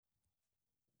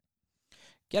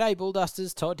G'day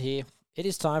Bulldusters, Todd here. It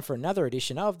is time for another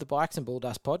edition of the Bikes and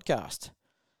Bulldust podcast.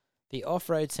 The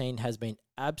off-road scene has been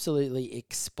absolutely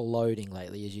exploding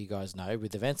lately, as you guys know,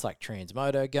 with events like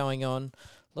Transmoto going on,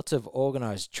 lots of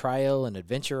organised trail and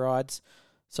adventure rides.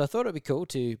 So I thought it'd be cool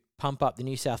to pump up the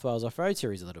New South Wales Off-Road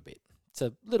Series a little bit. It's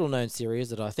a little-known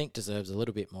series that I think deserves a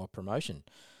little bit more promotion.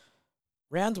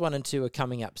 Rounds 1 and 2 are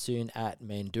coming up soon at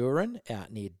Mandurin, out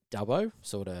near Dubbo,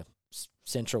 sort of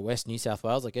central west New South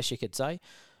Wales, I guess you could say.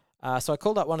 So I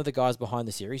called up one of the guys behind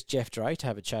the series, Jeff Dray, to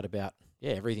have a chat about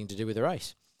everything to do with the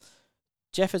race.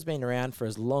 Jeff has been around for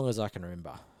as long as I can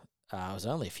remember. It was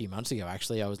only a few months ago,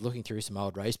 actually. I was looking through some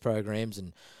old race programs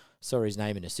and saw his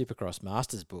name in a Supercross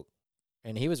Masters book.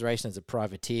 And he was racing as a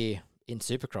privateer in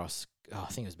Supercross, I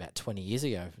think it was about 20 years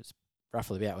ago. It was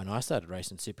roughly about when I started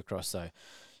racing Supercross, so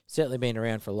certainly been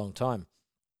around for a long time.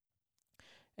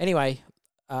 Anyway,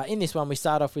 in this one, we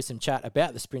start off with some chat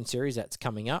about the Sprint Series that's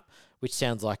coming up, which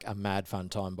sounds like a mad fun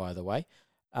time, by the way.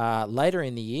 Later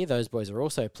in the year, those boys are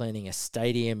also planning a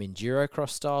stadium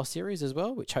endurocross style series as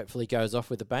well, which hopefully goes off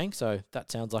with a bang, so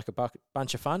that sounds like a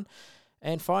bunch of fun.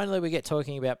 And finally, we get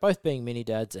talking about both being mini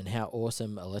dads and how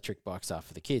awesome electric bikes are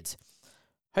for the kids.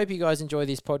 Hope you guys enjoy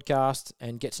this podcast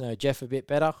and get to know Jeff a bit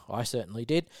better. I certainly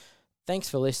did. Thanks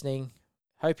for listening.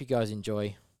 Hope you guys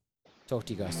enjoy. Talk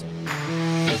to you guys soon.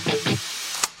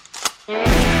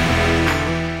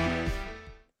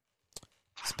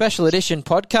 Special edition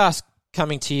podcast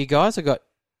coming to you guys. I got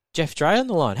Jeff Dray on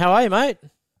the line. How are you, mate?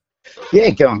 Yeah,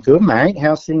 going good, mate.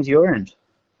 How's things your end?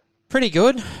 Pretty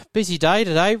good. Busy day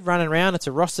today, running around. It's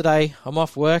a roster day. I'm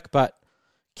off work, but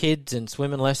kids and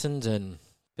swimming lessons and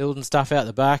building stuff out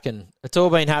the back, and it's all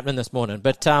been happening this morning.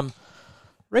 But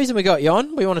reason we got you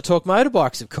on, we want to talk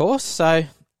motorbikes, of course. So I've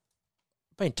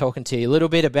been talking to you a little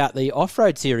bit about the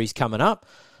off-road series coming up.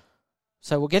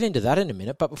 So we'll get into that in a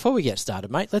minute. But before we get started,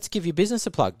 mate, let's give your business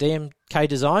a plug. DMK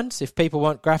Designs, if people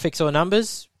want graphics or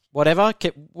numbers, whatever,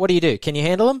 what do you do? Can you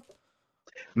handle them?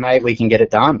 Mate, we can get it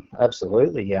done.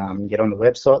 Absolutely. Get on the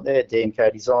website there,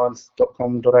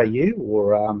 dmkdesigns.com.au,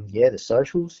 or, the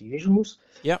socials, the usuals.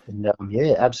 Yep. And,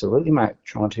 absolutely, mate.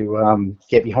 Trying to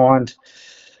get behind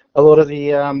a lot of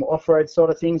the off-road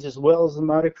side of things as well as the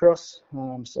motocross.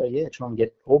 Try and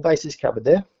get all bases covered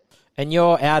there. And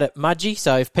you're out at Mudgee,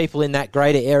 so if people in that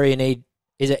greater area do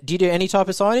you do any type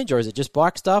of signage, or is it just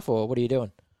bike stuff, or what are you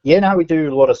doing? Yeah, no, we do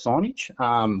a lot of signage,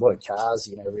 a lot of cars,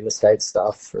 real estate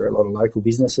stuff for a lot of local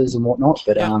businesses and whatnot.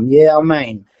 But, the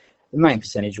main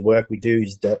percentage of work we do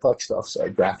is dirt bike stuff,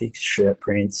 so graphics, shirt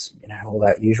prints, all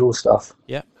that usual stuff.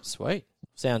 Yeah, sweet.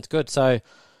 Sounds good. So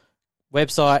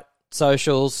website,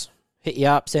 socials, hit you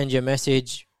up, send you a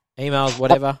message, emails,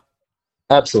 whatever.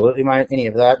 Absolutely, mate. Any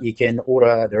of that, you can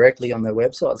order directly on the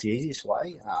website. It's the easiest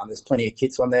way. There's plenty of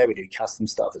kits on there. We do custom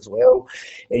stuff as well.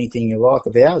 Anything you like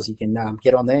of ours, you can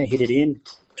get on there, hit it in,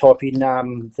 type in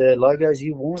the logos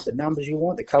you want, the numbers you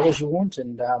want, the colours you want,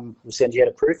 and we'll send you out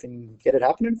a proof and get it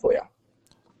happening for you.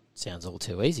 Sounds all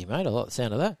too easy, mate. I like the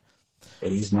sound of that.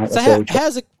 It is, mate. So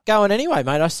how's it going anyway,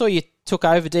 mate? I saw you took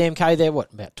over DMK there,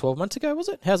 about 12 months ago, was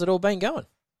it? How's it all been going?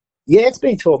 Yeah, it's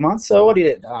been 12 months. So I did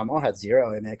it. I had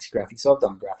zero MX graphics. I've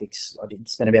done graphics. I did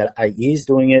spend about 8 years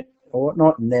doing it or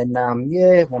whatnot. And then,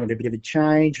 wanted a bit of a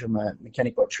change. I'm a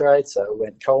mechanic by trade, so I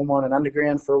went coal mine and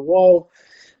underground for a while.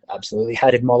 Absolutely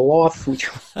hated my life, which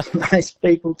most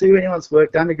people do. Anyone that's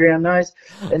worked underground knows.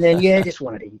 And then, just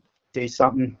wanted to do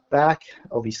something back.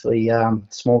 Obviously,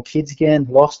 small kids again.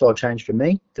 Lifestyle change for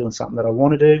me, doing something that I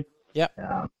want to do. Yep.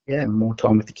 More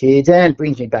time with the kids, and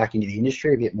brings me back into the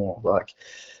industry a bit more. Like,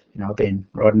 I've been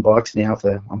riding bikes now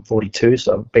I'm 42,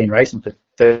 so I've been racing for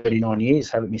 39 years.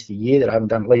 Haven't missed a year that I haven't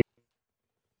done lead.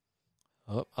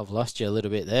 Oh, I've lost you a little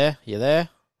bit there. You there?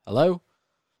 Hello?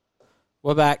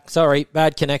 We're back. Sorry,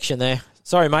 bad connection there.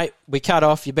 Sorry, mate. We cut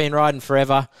off. You've been riding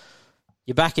forever.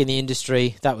 You're back in the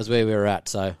industry. That was where we were at,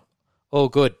 so all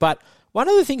good. But one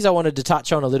of the things I wanted to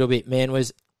touch on a little bit, man,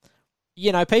 was,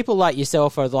 people like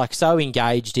yourself are like so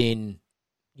engaged in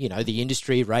the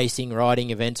industry, racing, riding,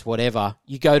 events, whatever.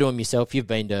 You go to them yourself. You've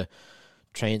been to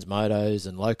Transmotos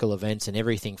and local events and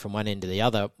everything from one end to the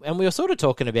other. And we were sort of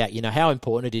talking about, how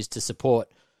important it is to support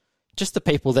just the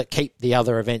people that keep the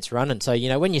other events running. So,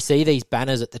 when you see these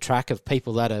banners at the track of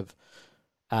people that have,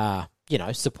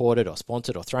 supported or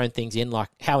sponsored or thrown things in, like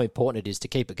how important it is to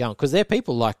keep it going. Because they're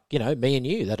people like, me and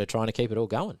you that are trying to keep it all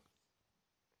going.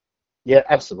 Yeah,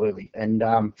 absolutely. And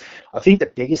I think the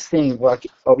biggest thing, like,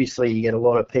 obviously you get a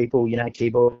lot of people,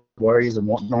 keyboard warriors and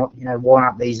whatnot. Why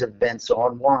aren't these events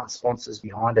on? Why aren't sponsors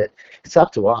behind it? It's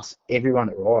up to us, everyone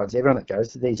that rides, everyone that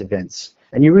goes to these events.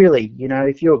 And you really,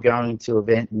 if you're going to an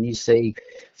event and you see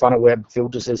Funnel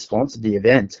Filters has sponsored the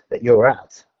event that you're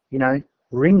at,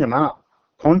 ring them up,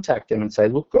 contact them and say,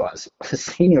 look, guys, I've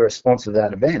seen you're a sponsor of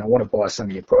that event. I want to buy some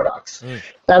of your products.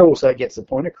 That also gets the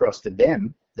point across to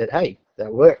them that, hey,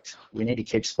 that worked. We need to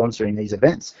keep sponsoring these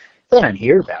events. They don't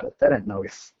hear about it. They don't know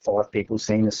if 5 people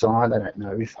seen the sign. They don't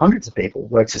know if hundreds of people.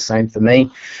 It works the same for me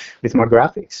with my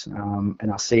graphics. And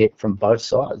I see it from both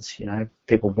sides.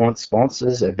 People want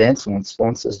sponsors, events want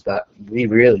sponsors, but we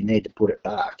really need to put it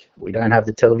back. We don't have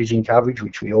the television coverage,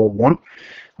 which we all want.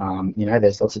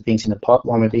 There's lots of things in the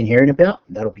pipeline we've been hearing about.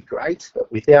 That'll be great.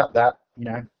 But without that,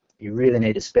 you really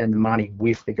need to spend the money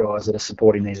with the guys that are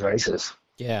supporting these races.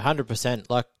 Yeah, 100%.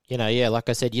 Like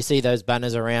I said, you see those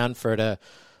banners around for a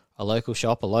local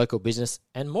shop, a local business,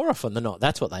 and more often than not,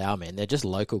 that's what they are, man. They're just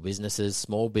local businesses,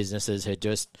 small businesses who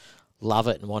just love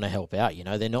it and want to help out.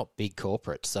 They're not big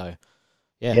corporates. So,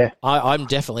 yeah. I'm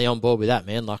definitely on board with that,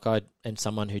 man. Like, I am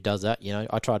someone who does that.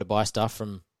 I try to buy stuff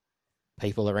from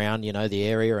people around, the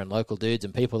area and local dudes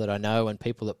and people that I know and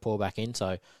people that pour back in.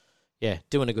 So, yeah,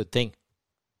 doing a good thing.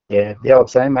 Yeah, the old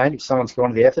saying, mate, if someone's gone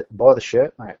to the effort, buy the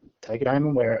shirt, mate. Take it home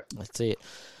and wear it. That's it.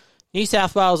 New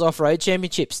South Wales Off-Road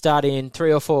Championship start in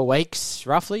 3 or 4 weeks,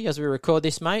 roughly, as we record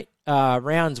this, mate.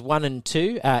 Rounds 1 and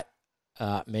 2 at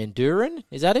Mandurin.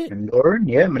 Is that it? Mandurin,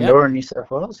 yeah. Mandurin, New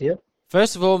South Wales, yeah.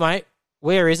 First of all, mate,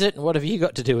 where is it and what have you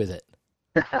got to do with it?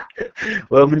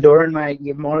 Well, Mandurin, mate,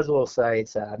 you might as well say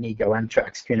it's near Goan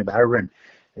Tracks, Coonabarabran.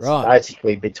 It's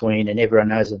basically between, and everyone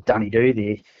knows of Dunedoo,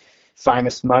 the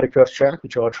famous motocross track,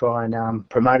 which I try and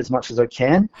promote as much as I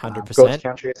can. 100%. God's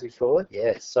country, as we call it.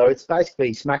 Yeah, so it's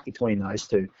basically smack between those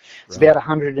two. It's about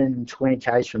 120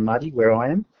 k's from Mudgee, where I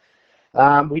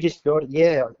am. We just got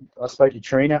it. I spoke to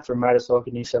Trina from Motorcycle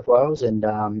New South Wales, and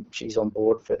she's on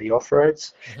board for the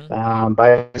off-roads.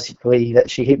 Basically, that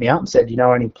she hit me up and said,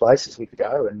 any places we could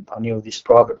go? And I knew of this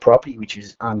private property, which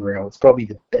is unreal. It's probably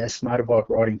the best motorbike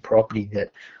riding property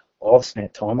that I've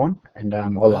spent time on, and I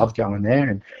love going there.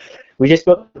 And we just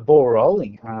got the ball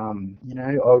rolling.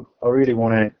 I really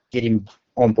want to get him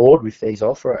on board with these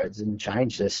off-roads and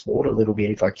change the sport a little bit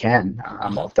if I can.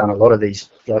 I've done a lot of these,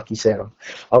 like you said,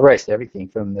 I've raced everything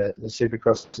from the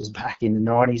supercrosses back in the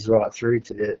 90s right through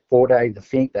to the 4-day, the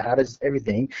Fink, the Hatters,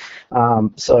 everything.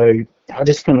 So I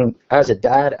just couldn't, as a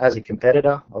dad, as a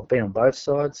competitor, I've been on both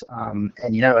sides, and,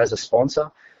 as a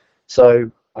sponsor.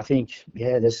 So I think,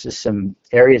 there's just some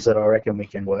areas that I reckon we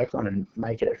can work on and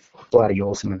make it a bloody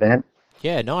awesome event.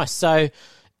 Yeah, nice. So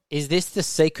is this the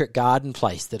Secret Garden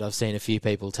place that I've seen a few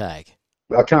people tag?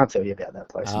 I can't tell you about that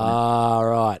place.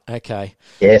 Right. Okay.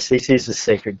 Yes, this is the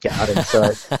Secret Garden.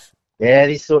 So,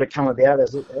 this sort of come about.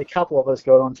 There's a couple of us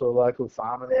got onto a local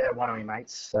farmer there. One of my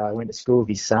mates went to school with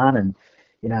his son, and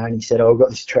and he said, I've got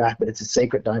this track, but it's a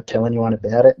secret. Don't tell anyone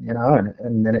about it,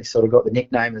 and then it sort of got the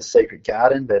nickname of Secret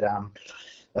Garden. But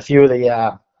a few of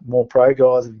the more pro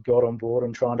guys have got on board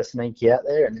and trying to sneak you out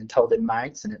there, and then told their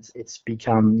mates, and it's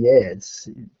become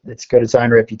it's got its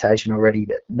own reputation already,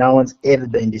 but no one's ever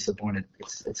been disappointed.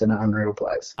 It's an unreal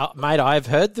place. Mate, I've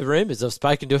heard the rumours. I've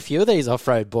spoken to a few of these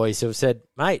off-road boys who have said,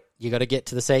 mate, you got to get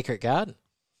to the Secret Garden.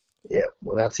 Yeah,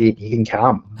 well, that's it. You can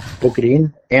come, book it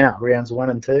in, enter rounds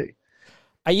 1 and 2.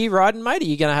 Are you riding, mate? Are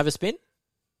you going to have a spin?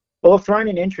 Well, I've thrown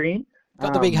an entry in.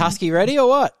 Got the big Husky ready or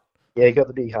what? Yeah, got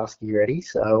the big Husky ready.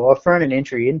 So I've thrown an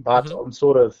entry in, but I'm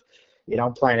sort of,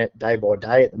 I'm playing it day by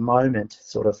day at the moment,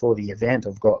 sort of for the event.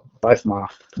 I've got both my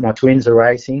twins are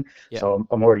racing, so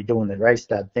I'm already doing the race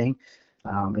dad thing,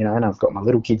 and I've got my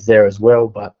little kids there as well.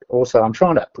 But also I'm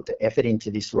trying to put the effort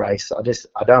into this race.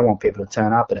 I don't want people to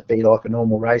turn up and it be like a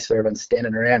normal race where everyone's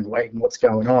standing around waiting what's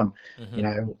going on.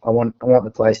 I want the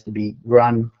place to be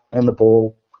run on the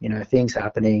ball, things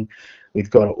happening. We've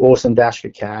got an awesome dash for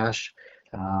cash.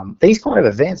 These kind of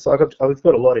events, like we've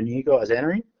got a lot of new guys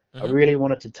entering. I really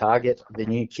wanted to target the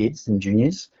new kids and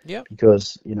juniors,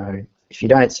 because if you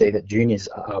don't see that juniors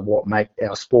are what make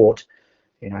our sport,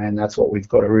 and that's what we've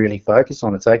got to really focus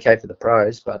on. It's okay for the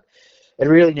pros, but it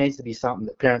really needs to be something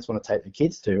that parents want to take their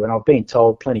kids to. And I've been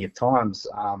told plenty of times,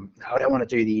 I don't want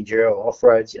to do the enduro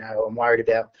off-roads. I'm worried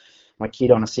about my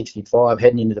kid on a 65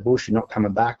 heading into the bush and not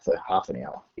coming back for half an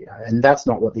hour. And that's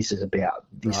not what this is about.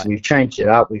 We've changed it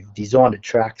up. We've designed a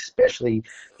track specially.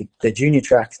 The junior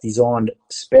track's designed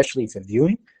specially for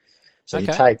viewing. So you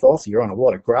take off, you're on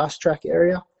a grass track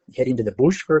area, you head into the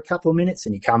bush for a couple of minutes,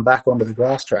 and you come back onto the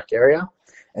grass track area,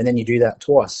 and then you do that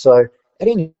twice. So at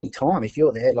any time, if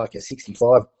you're there like a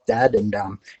 65 dad and,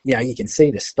 you can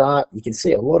see the start, you can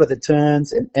see a lot of the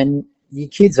turns, and your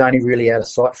kid's only really out of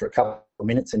sight for a couple of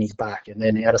minutes and he's back and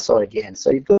then out of sight again. So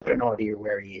you've got an idea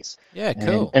where he is. Yeah,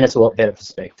 cool. And it's a lot better for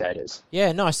spectators.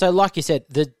 Yeah, nice. So like you said,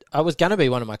 I was going to be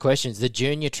one of my questions. The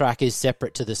junior track is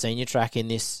separate to the senior track in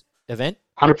this event?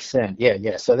 100%,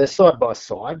 yeah. So they're side by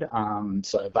side.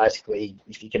 So basically,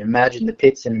 if you can imagine the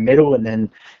pits in the middle, and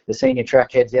then the senior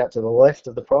track heads out to the left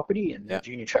of the property, and the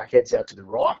junior track heads out to the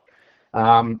right.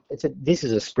 This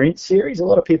is a sprint series. A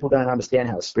lot of people don't understand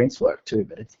how the sprints work too,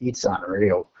 but it's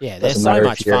unreal. Yeah, they're so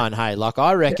much fun. Hey, like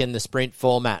I reckon the sprint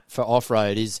format for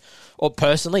off-road is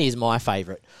my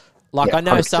favourite. Like I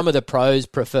know 100%. Some of the pros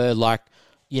prefer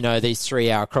these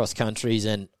 3-hour cross countries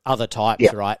and other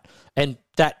types, right? And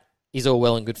that is all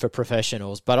well and good for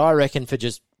professionals, but I reckon for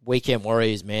just weekend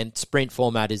warriors, man, sprint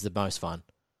format is the most fun.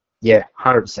 Yeah,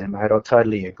 100%, mate. I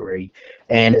totally agree.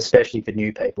 And especially for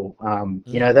new people.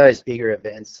 Those bigger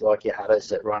events like your Hatters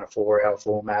that run a 4-hour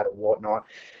format or whatnot,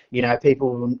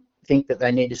 people think that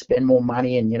they need to spend more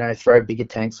money and, throw bigger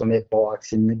tanks on their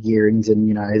bikes and the gearings and,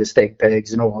 the steg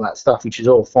pegs and all that stuff, which is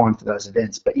all fine for those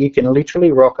events. But you can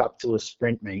literally rock up to a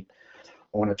sprint meet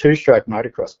on a 2-stroke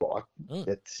motocross bike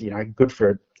that's, good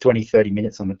for 20, 30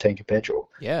 minutes on a tank of petrol.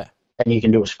 Yeah. And you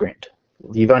can do a sprint.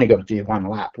 You've only got to do one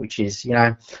lap, which is,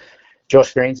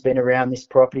 Josh Green's been around this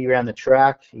property, around the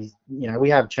track. We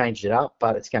have changed it up,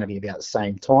 but it's going to be about the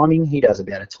same timing. He does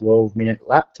about a 12-minute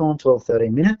lap time, 12,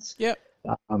 13 minutes. Yep.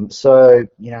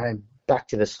 Back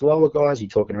to the slower guys, you're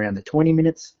talking around the 20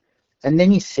 minutes. And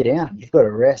then you sit down. You've got to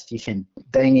rest. You can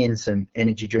bang in some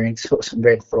energy drinks or some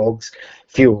Red Frogs,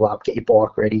 fuel up, get your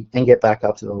bike ready, and get back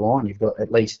up to the line. You've got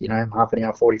at least, half an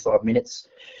hour, 45 minutes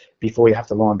before you have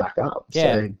to line back up.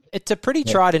 Yeah, so, it's a pretty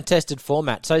tried and tested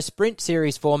format. So sprint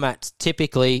series formats,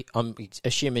 typically, I'm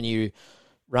assuming you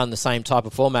run the same type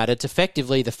of format. It's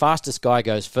effectively the fastest guy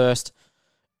goes first,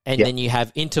 and then you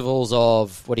have intervals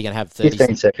of, what are you going to have,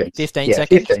 15 seconds. 15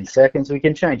 seconds? 15 seconds. We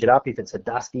can change it up if it's a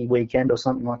dusty weekend or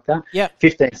something like that. Yeah.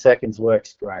 15 seconds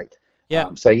works great. Yeah.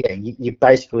 You're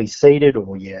basically seeded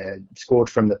or you scored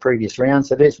from the previous round.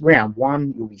 So there's round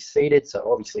one, you'll be seeded. So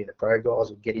obviously the pro guys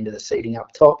will get into the seeding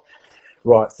up top.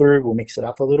 Right through, we'll mix it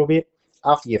up a little bit.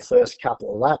 After your first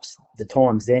couple of laps, the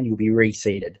times then you'll be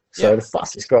reseeded. So the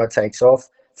fastest guy takes off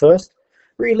first.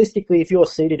 Realistically, if you're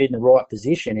seated in the right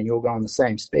position and you're going the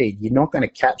same speed, you're not going to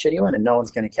catch anyone and no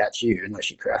one's going to catch you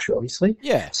unless you crash, obviously.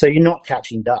 Yeah. So you're not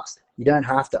catching dust. You don't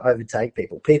have to overtake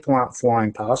people. People aren't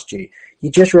flying past you.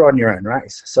 You're just riding your own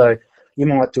race. So you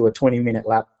might do a 20-minute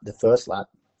lap the first lap,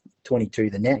 22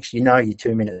 the next. You're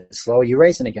 2 minutes slower. You're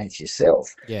racing against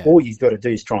yourself. Yeah. All you've got to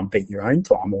do is try and beat your own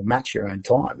time or match your own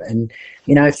time. And,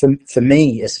 for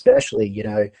me especially,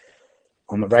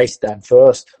 I'm a race dad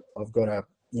first. I've got to,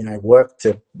 work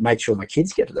to make sure my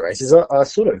kids get to the races. I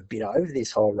sort of bit over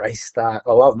this whole race start.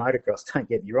 I love motocross, don't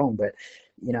get me wrong, but,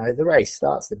 the race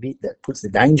starts the bit that puts the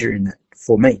danger in it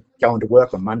for me going to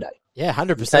work on Monday. Yeah,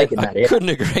 100%. I couldn't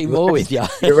agree more with you.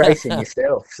 You're racing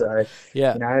yourself. So,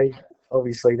 yeah.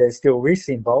 Obviously there's still risks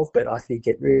involved, but I think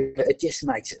it just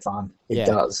makes it fun. It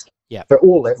does. Yeah. For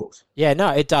all levels. Yeah, no,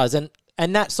 it does.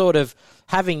 And that sort of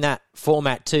having that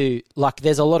format too, like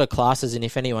there's a lot of classes, and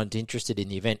if anyone's interested in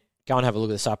the event, go and have a look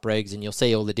at the sup regs and you'll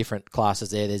see all the different classes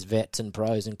there. There's vets and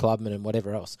pros and clubmen and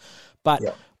whatever else. But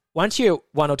once you're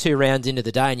 1 or 2 rounds into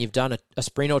the day and you've done a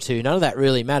sprint or two, none of that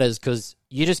really matters because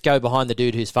you just go behind the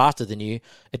dude who's faster than you.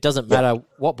 It doesn't matter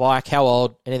what bike, how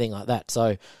old, anything like that.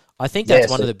 So I think that's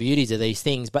one of the beauties of these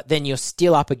things. But then you're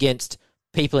still up against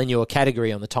people in your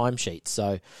category on the timesheet.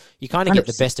 So you kind of get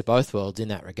the best of both worlds in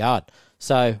that regard.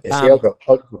 So I've got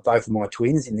both of my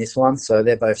twins in this one, so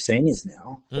they're both seniors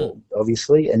now,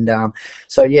 obviously. And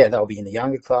they'll be in the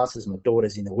younger classes. My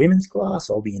daughter's in the women's class.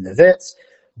 I'll be in the vets.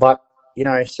 But,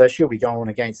 so she'll be going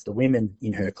against the women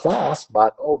in her class,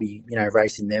 but I'll be,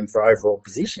 racing them for overall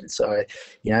position. So,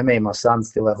 me and my son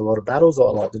still have a lot of battles. I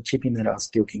like to chip him that I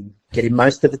still can get him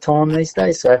most of the time these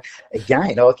days. So,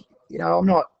 again, I'm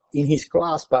not in his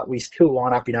class, but we still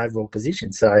line up in overall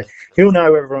position. So he'll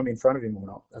know whether I'm in front of him or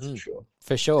not. That's for sure.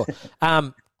 For sure.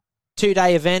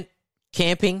 2-day event,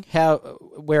 camping.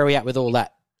 Where are we at with all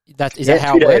that? Is that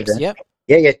how it works? Event. Yep.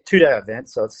 Yeah. 2-day event.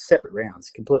 So it's separate rounds,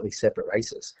 completely separate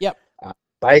races. Yep.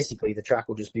 Basically, the track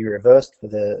will just be reversed for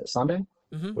the Sunday.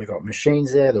 Mm-hmm. We've got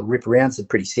machines there. They'll rip around. It's a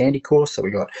pretty sandy course. So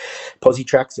we've got posi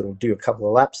tracks that will do a couple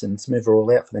of laps and smooth it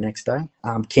all out for the next day.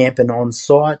 Camping on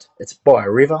site. It's by a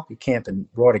river. You're camping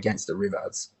right against the river.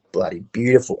 It's bloody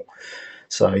beautiful.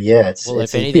 So,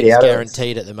 if anything's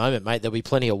guaranteed at the moment, mate, there'll be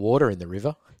plenty of water in the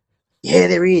river. Yeah,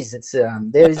 there is. It's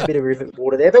there is a bit of river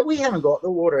water there, but we haven't got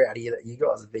the water out here that you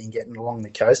guys have been getting along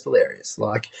the coastal areas.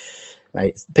 Like,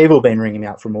 Mate, people have been ringing me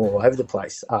up from all over the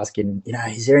place asking,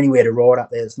 is there anywhere to ride up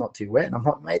there that's not too wet? And I'm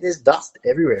like, mate, there's dust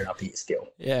everywhere up here still.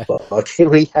 Yeah. Like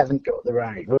we haven't got the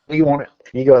rain. We want it.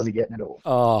 You guys are getting it all.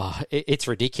 Oh, it's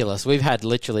ridiculous. We've had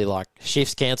literally like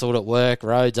shifts cancelled at work,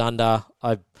 roads under.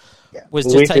 I was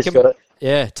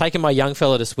taking my young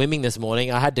fella to swimming this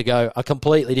morning. I had to go a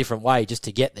completely different way just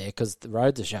to get there because the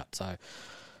roads are shut. So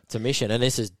it's a mission. And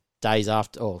this is days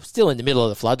after, or still in the middle of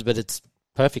the floods, but it's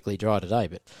perfectly dry today.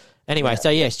 But anyway, so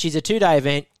yes, she's a 2-day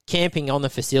event, camping on the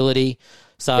facility.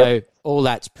 So all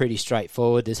that's pretty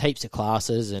straightforward. There's heaps of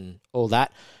classes and all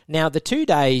that. Now, the 2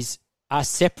 days are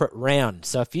separate rounds.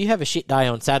 So if you have a shit day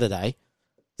on Saturday,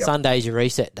 Sunday's your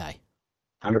reset day.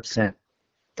 100%.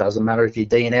 Doesn't matter if you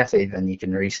DNF even, you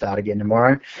can restart again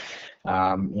tomorrow.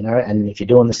 And if you're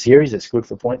doing the series, it's good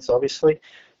for points, obviously.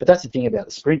 But that's the thing about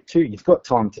the sprint too. You've got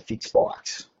time to fix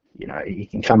bikes. You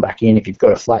can come back in. If you've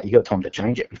got a flat, you've got time to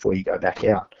change it before you go back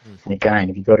out. And again,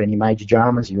 if you've got any major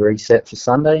dramas, you reset for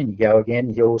Sunday and you go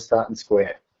again, you're all starting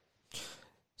square.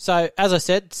 So, as I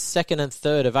said, 2nd and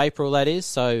 3rd of April, that is.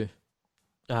 So,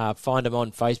 find them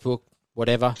on Facebook,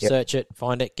 whatever, search it,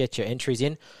 find it, get your entries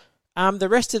in. The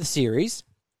rest of the series,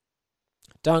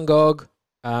 Dungog,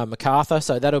 MacArthur,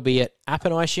 so that'll be at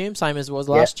Appin, I assume, same as it was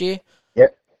last year.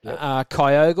 Yep.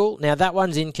 Kyogle. Now, that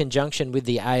one's in conjunction with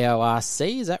the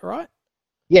AORC, is that right?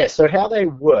 Yeah, so how they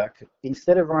work,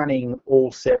 instead of running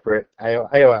all separate,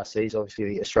 AORC is obviously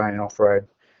the Australian Off-Road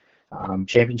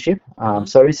Championship.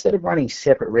 So instead of running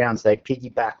separate rounds, they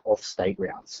piggyback off state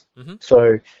rounds.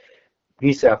 So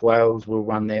New South Wales will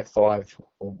run their 5,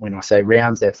 or when I say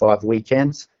rounds, their 5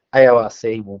 weekends.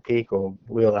 AORC will pick or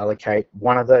will allocate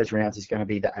one of those rounds is going to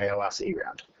be the AORC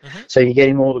round. So you're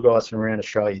getting all the guys from around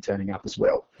Australia turning up as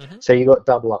well. So you got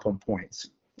double up on points.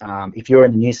 If you're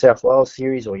in the New South Wales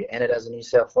series or you're entered as a New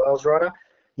South Wales rider,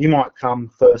 you might come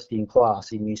first in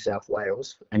class in New South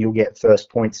Wales and you'll get first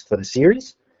points for the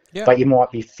series, but you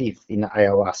might be 5th in the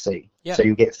AORC. So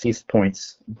you'll get 5th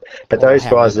points. But those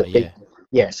guys that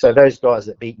so those guys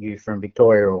that beat you from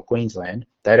Victoria or Queensland,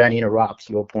 they don't interrupt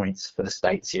your points for the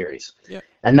state series.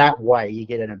 And that way you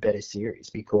get in a better series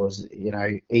because,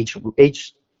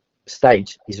 each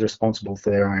state is responsible for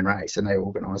their own race and they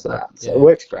organise that. So it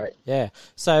works great. Yeah.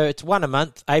 So it's one a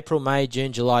month, April, May,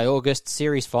 June, July, August.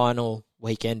 Series final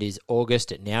weekend is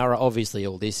August at Nowra. Obviously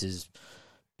all this is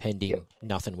pending.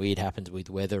 Nothing weird happens with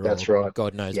weather or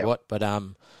God knows what. But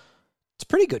it's a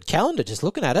pretty good calendar just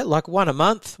looking at it. Like one a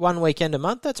month, one weekend a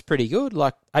month. That's pretty good.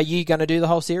 Like, are you going to do the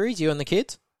whole series, you and the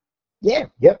kids? Yeah.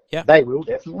 They will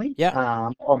definitely.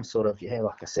 I'm sort of,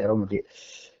 like I said, I'm a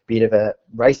bit of a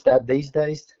race dad these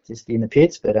days, just in the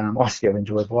pits, but I still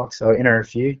enjoy bikes, so I enter a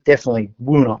few. Definitely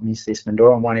will not miss this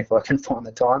Mendoran one if I can find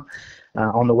the time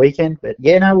on the weekend. But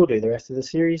we'll do the rest of the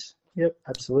series. Yep,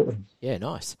 absolutely. Yeah,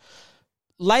 nice.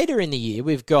 Later in the year,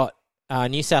 we've got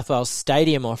New South Wales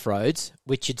Stadium Off-Roads,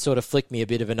 which you'd sort of flick me a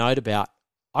bit of a note about.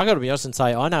 I got to be honest and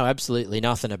say I know absolutely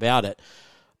nothing about it.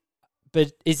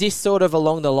 But is this sort of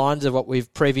along the lines of what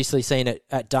we've previously seen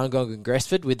at Dungog and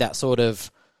Gresford with that sort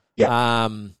of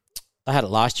I had it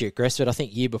last year at Gresford. I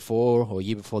think year before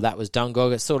that was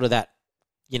Dungog. It's sort of that,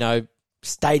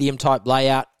 stadium type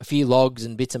layout, a few logs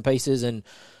and bits and pieces and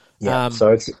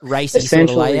so it's racy sort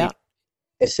of layout.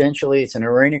 Essentially, it's an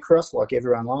arena cross like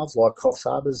everyone loves, like Coffs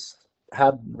Harbour's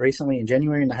had recently in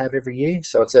January and they have every year.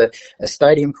 So it's a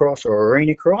stadium cross or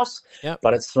arena cross,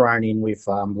 but it's thrown in with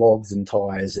logs and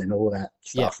tyres and all that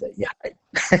stuff that you hate.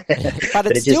 But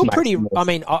it's still pretty, I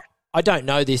mean, I don't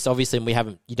know this, obviously,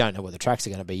 and you don't know what the tracks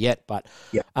are going to be yet, but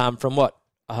from what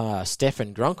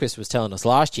Stefan Gronquist was telling us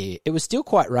last year, it was still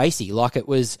quite racy. Like it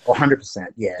was 100%,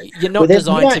 You're not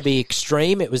designed to be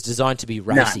extreme, it was designed to be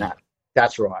racy. No.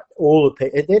 That's right.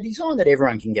 They're designed that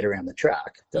everyone can get around the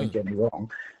track. Don't get me wrong.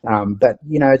 But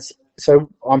so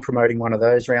I'm promoting one of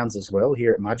those rounds as well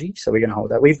here at Mudgee. So we're going to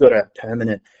hold that. We've got a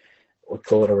permanent, we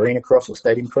call it arena cross or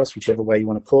stadium cross, whichever way you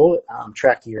want to call it,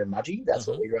 track here in Mudgee. That's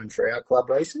what we run for our club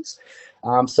races.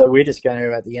 So we're just going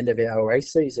to, at the end of our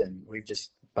race season, we've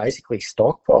just basically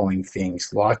stockpiling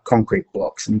things like concrete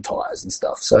blocks and tyres and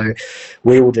stuff. So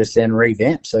we will just then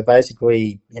revamp. So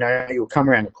basically, you'll come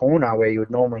around a corner where you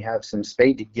would normally have some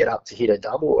speed to get up to hit a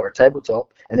double or a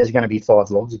tabletop, and there's going to be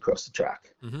 5 logs across the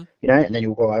track, and then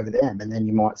you'll go over them, and then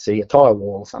you might see a tyre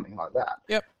wall or something like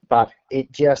that. But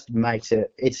it just makes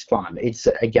it's fun.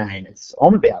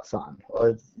 I'm about fun.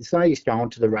 It's no use going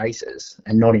to the races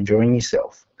and not enjoying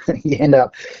yourself. You end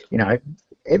up,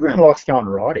 everyone likes going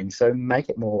riding, so make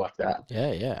it more like that.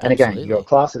 Yeah. And again, you've got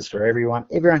classes for everyone.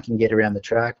 Everyone can get around the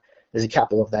track. There's a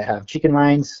couple they have chicken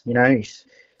lanes,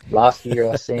 Last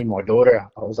year, I seen my daughter.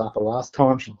 I was up the last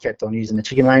time. She kept on using the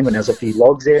chicken lane when there was a few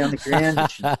logs there on the ground,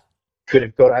 which she could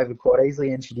have got over quite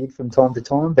easily, and she did from time to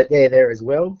time. But they're there as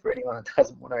well for anyone that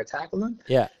doesn't want to tackle them.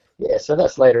 Yeah. Yeah, so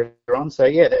that's later on. So,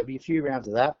 yeah, there'll be a few rounds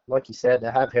of that. Like you said,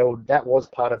 they have held, that was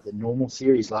part of the normal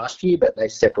series last year, but they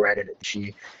separated it this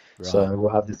year. Right. So we'll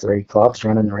have the 3 clubs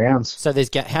running the rounds. So there's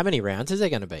how many rounds is there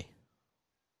going to be?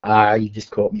 You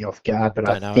just caught me off guard, but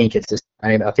I think it's the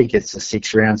same. I think it's the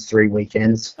 6 rounds, 3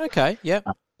 weekends. Okay, yep.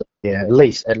 Yeah, at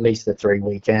least the 3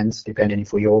 weekends, depending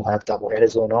if we all have double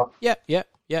headers or not. Yep.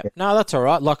 No, that's all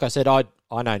right. Like I said, I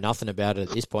know nothing about it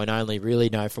at this point. I only really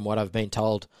know from what I've been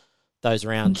told those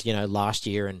rounds, last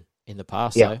year and in the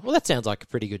past. So, well, that sounds like a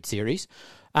pretty good series.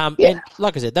 And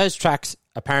like I said, those tracks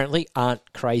apparently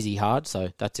aren't crazy hard, so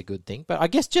that's a good thing. But I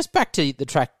guess just back to the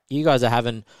track you guys are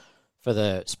having for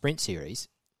the sprint series,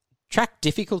 track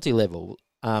difficulty level.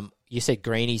 You said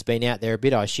Greenie's been out there a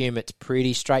bit. I assume it's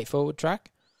pretty straightforward track.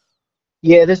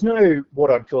 Yeah, there's no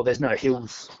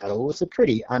hills at all. It's a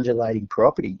pretty undulating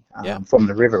property from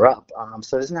the river up.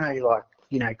 So there's no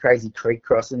crazy creek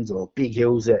crossings or big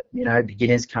hills that,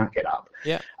 beginners can't get up.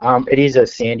 Yeah. It is a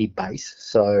sandy base,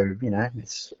 so,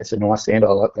 it's a nice sand. I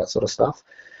like that sort of stuff.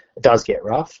 It does get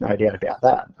rough, no doubt about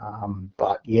that.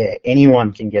 But yeah,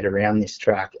 anyone can get around this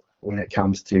track when it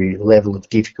comes to level of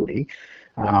difficulty.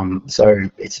 So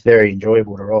it's very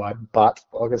enjoyable to ride, but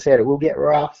like I said, it will get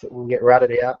rough, it will get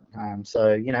rutted out.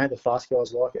 So, the fast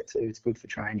guys like it too. It's good for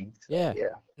training. So, yeah.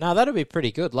 No, that'll be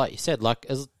pretty good. Like you said,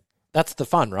 that's the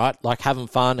fun, right? Like having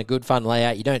fun, a good fun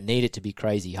layout. You don't need it to be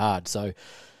crazy hard. So,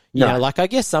 you know, I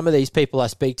guess some of these people I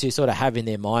speak to sort of have in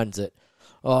their minds that,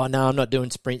 oh, no, I'm not doing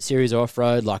sprint series or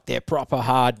off-road. Like they're proper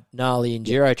hard, gnarly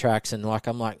enduro tracks. And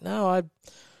I'm like, no, I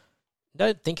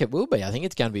don't think it will be. I think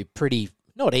it's going to be pretty,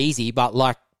 not easy, but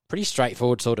pretty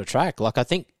straightforward sort of track. I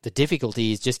think the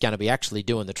difficulty is just going to be actually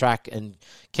doing the track and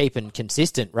keeping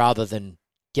consistent rather than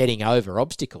getting over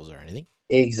obstacles or anything.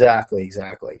 Exactly.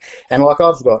 And I've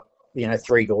got,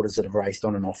 3 daughters that have raced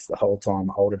on and off the whole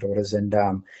time, older daughters. And,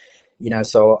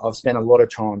 so I've spent a lot of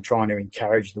time trying to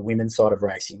encourage the women's side of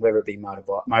racing, whether it be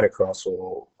motocross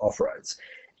or off-roads.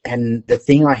 And the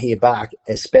thing I hear back,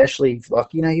 especially,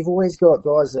 you've always got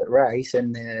guys that race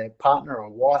and their partner or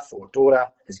wife or daughter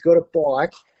has got a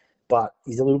bike, but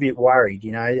he's a little bit worried,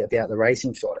 about the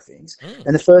racing side of things. Mm.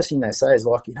 And the first thing they say is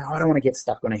I don't want to get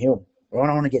stuck on a hill, or I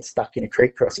don't want to get stuck in a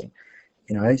creek crossing,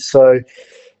 So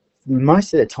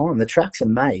most of the time, the tracks are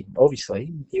made,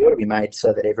 obviously, you ought to be made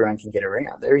so that everyone can get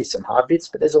around. There is some hard bits,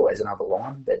 but there's always another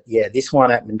line. But yeah, this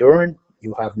one at Mendooran,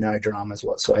 you'll have no dramas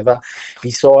whatsoever.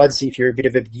 Besides, if you're a bit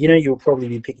of a beginner, you'll probably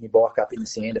be picking your bike up in the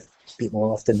sand a bit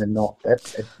more often than not.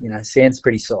 Sand's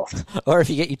pretty soft. Or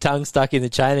if you get your tongue stuck in the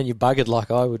chain and you're buggered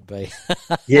like I would be.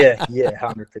 Yeah,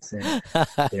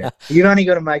 100%. Yeah. You've only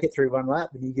got to make it through one lap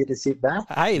and you get to sit back.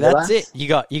 Hey, that's it. You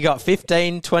got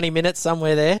 15, 20 minutes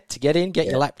somewhere there to get in, get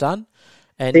your lap done.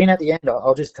 And then at the end,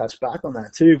 I'll just touch back on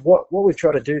that too. What we've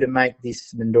tried to do to make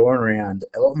this Mendooran round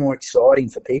a lot more exciting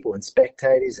for people and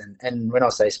spectators, and when I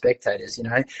say spectators,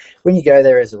 when you go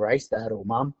there as a race dad or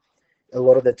mum, a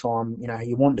lot of the time,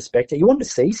 you want to spectate, you want to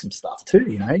see some stuff too,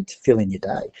 to fill in your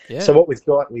day. Yeah. So what we've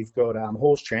got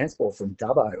Horse Transport from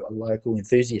Dubbo, a local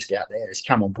enthusiast out there, has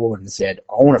come on board and said,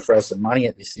 I want to throw some money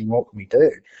at this thing. What can we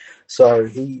do? So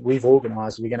we've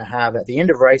organised, we're going to have at the end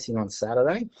of racing on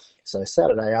Saturday, so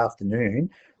Saturday afternoon,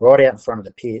 right out in front of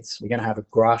the pits, we're going to have a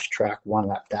grass track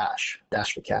 1-lap dash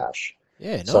for cash.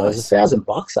 Yeah, nice. So there's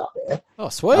 $1,000 up there. Oh,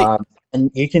 sweet. And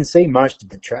you can see most of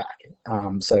the track.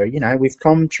 So, with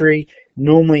commentary,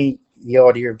 normally the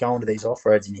idea of going to these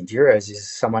off-roads and enduros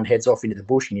is someone heads off into the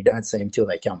bush and you don't see them until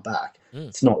they come back. Mm.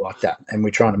 It's not like that. And we're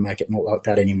trying to make it not like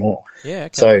that anymore. Yeah, okay.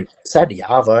 So Saturday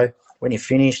Arvo, when you're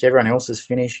finished, everyone else is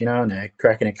finished, and they're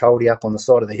cracking a coldie up on the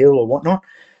side of the hill or whatnot,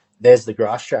 there's the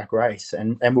grass track race.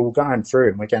 And we're going through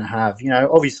and we're going to have,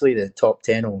 obviously the top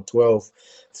 10 or 12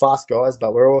 fast guys,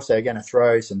 but we're also going to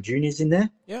throw some juniors in there.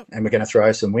 Yep. And we're going to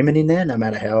throw some women in there, no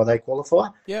matter how they qualify.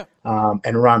 Yeah.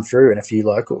 And run through and a few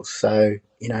locals. So,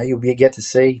 you'll get to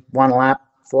see 1 lap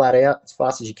flat out as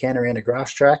fast as you can around a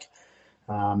grass track.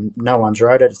 No one's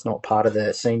rode it. It's not part of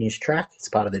the seniors track. It's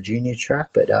part of the juniors track.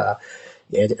 But,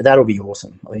 yeah, that'll be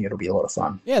awesome. I think it'll be a lot of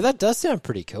fun. Yeah, that does sound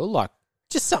pretty cool.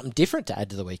 Just something different to add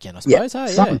to the weekend, I suppose. Yeah,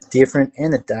 something different.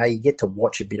 And the day you get to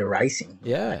watch a bit of racing.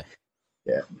 Yeah.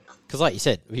 Yeah. Because like you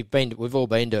said, we've all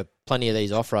been to plenty of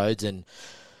these off-roads and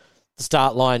the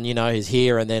start line, is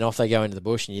here and then off they go into the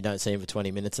bush and you don't see them for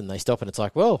 20 minutes and they stop and it's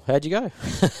like, well, how'd you go?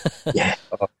 Yeah.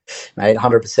 Mate,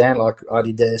 100%. I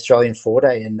did the Australian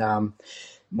 4-day and,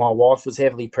 my wife was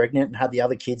heavily pregnant and had the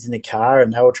other kids in the car,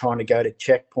 and they were trying to go to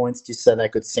checkpoints just so they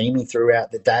could see me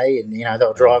throughout the day. And, they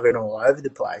were driving all over the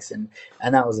place. And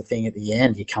that was the thing at the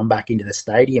end. You come back into the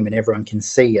stadium and everyone can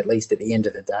see at least at the end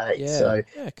of the day. Yeah. So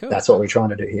cool. That's what we're trying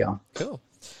to do here. Cool.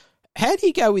 How do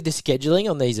you go with the scheduling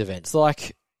on these events?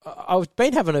 Like, I've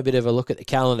been having a bit of a look at the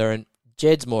calendar, and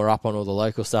Jed's more up on all the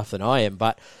local stuff than I am,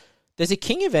 but there's a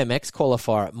King of MX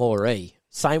qualifier at Moree.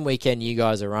 Same weekend you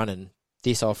guys are running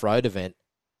this off-road event.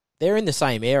 They're in the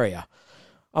same area.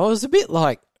 I was a bit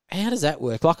like, how does that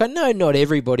work? Like, I know not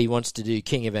everybody wants to do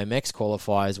King of MX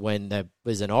qualifiers when there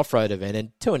was an off-road event,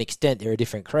 and to an extent they're a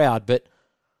different crowd, but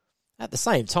at the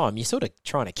same time, you're sort of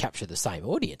trying to capture the same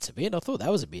audience a bit. I thought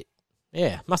that was a bit,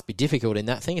 must be difficult in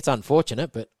that thing. It's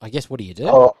unfortunate, but I guess what do you do?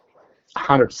 Oh,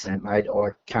 100%, mate. I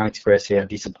can't express how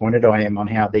disappointed I am on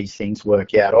how these things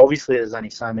work out. Obviously, there's only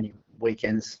so many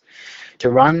weekends to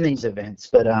run these events,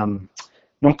 but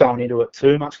not going into it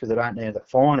too much because I don't know the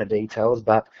finer details,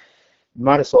 but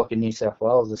Motorcycle in New South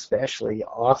Wales especially,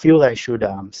 I feel they should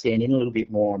stand in a little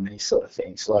bit more on these sort of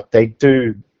things. Like they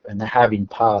do, and they have in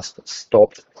past,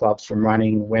 stopped clubs from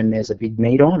running when there's a big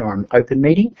meet on or an open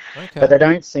meeting, but they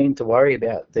don't seem to worry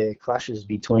about the clashes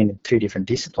between the two different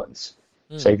disciplines.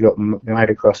 So you've got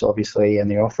motocross, obviously,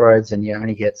 and the off-roads, and you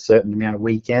only get a certain amount of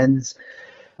weekends.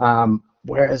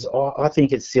 Whereas I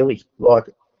think it's silly. Like,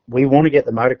 we want to get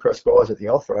the motocross guys at the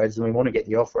off-roads, and we want to get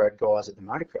the off-road guys at the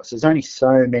motocross. There's only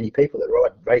so many people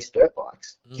that race dirt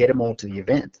bikes. Get them all to the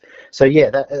event. So,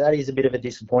 that is a bit of a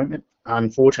disappointment.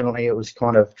 Unfortunately, it was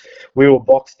we were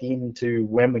boxed into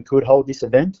when we could hold this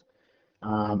event.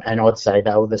 And I'd say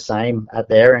they were the same at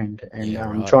their end.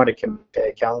 And trying to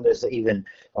compare calendars, even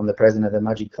I'm the president of the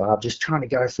Mudgee Club, just trying to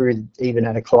go through, even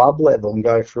at a club level, and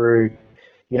go through,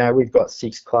 we've got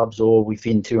 6 clubs all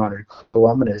within 200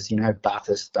 kilometres,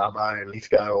 Bathurst, Dubbo,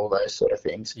 Lithgow, all those sort of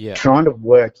things. Yeah. Trying to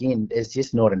work in, there's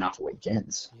just not enough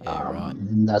weekends.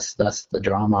 And that's the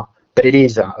drama. But it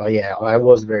is, I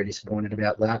was very disappointed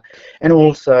about that. And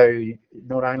also,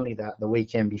 not only that, the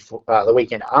weekend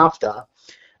after,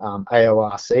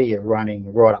 AORC are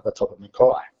running right up the top of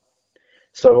Mackay.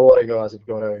 So a lot of guys have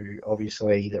got to,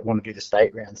 obviously, that want to do the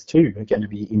state rounds too, are going to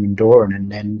be in Doran and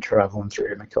then travelling through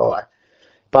to Mackay.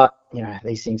 But,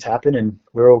 these things happen and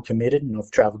we're all committed, and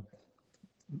I've travelled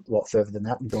a lot further than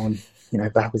that and gone,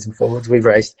 backwards and forwards. We've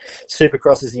raced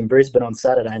Supercrosses in Brisbane on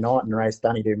Saturday night and raced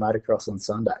Dunedoo Motocross on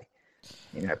Sunday.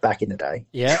 Back in the day.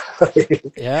 Yeah.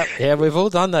 Yeah, we've all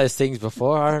done those things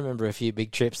before. I remember a few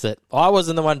big trips that I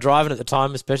wasn't the one driving at the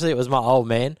time, especially. It was my old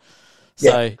man.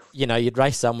 So, you'd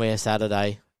race somewhere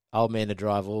Saturday, old man to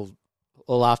drive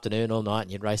all afternoon, all night,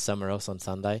 and you'd race somewhere else on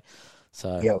Sunday.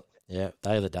 So, they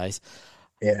are the days.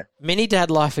 Yeah. Mini dad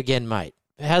life again, mate.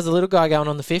 How's the little guy going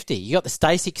on the 50? You got the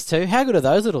Stasics too. How good are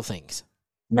those little things?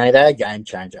 Mate, they're a game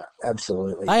changer.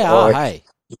 Absolutely. They are, hey.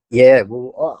 Yeah,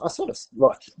 well, I sort of,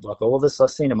 like all of us,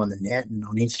 I've seen them on the net and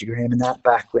on Instagram and that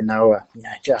back when they were,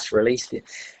 just released it.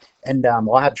 And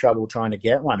I had trouble trying to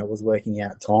get one. It was working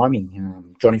out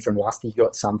timing. Johnny from Lusty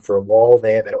got some for a while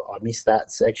there, but I missed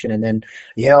that section. And then,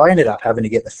 I ended up having to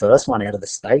get the first one out of the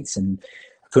States, and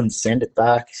I couldn't send it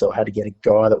back. So I had to get a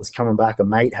guy that was coming back. A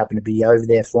mate happened to be over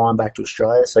there flying back to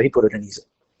Australia. So he put it in his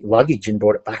luggage and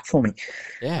brought it back for me.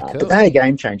 Yeah, cool. But they're a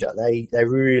game changer. They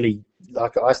really...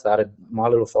 Like I started, my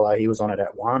little fellow, he was on it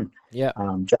at 1. Yeah.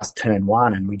 Just turned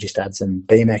 1, and we just had some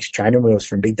BMX training wheels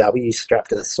from Big W strapped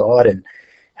to the side and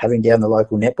having down the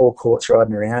local netball courts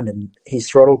riding around, and his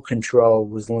throttle control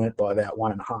was learnt by about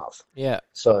 1.5. Yeah.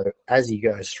 So as he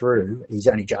goes through, he's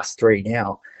only just 3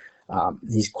 now.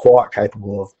 He's quite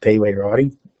capable of peewee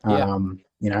riding.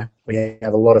 We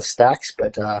have a lot of stacks,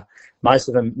 but most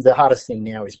of them, the hardest thing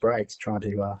now is brakes, trying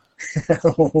to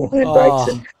learn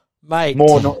brakes and mate.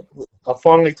 I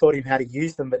finally taught him how to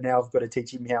use them, but now I've got to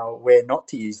teach him where not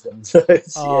to use them. So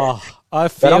I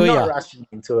feel but I'm not rushing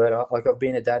into it. I've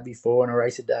been a dad before and a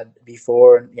racer dad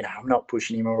before, and I'm not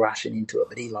pushing him or rushing into it,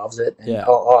 but he loves it, and I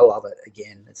love it.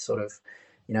 Again, it's sort of,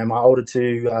 my older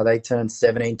 2, they turn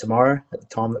 17 tomorrow at the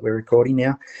time that we're recording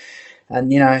now,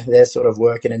 and they're sort of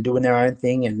working and doing their own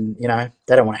thing, and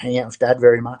they don't want to hang out with dad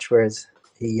very much, whereas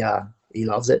he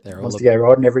loves it. He wants to go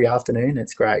riding every afternoon.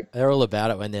 It's great. They're all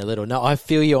about it when they're little. No, I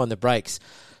feel you on the brakes.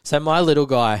 So my little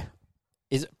guy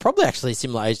is probably actually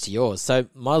similar age to yours. So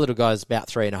my little guy is about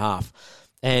 3.5.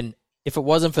 And if it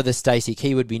wasn't for the Stasic,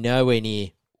 he would be nowhere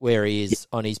near where he is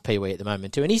on his peewee at the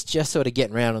moment too. And he's just sort of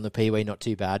getting around on the peewee, not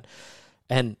too bad.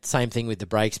 And same thing with the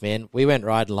brakes, man. We went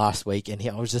riding last week, and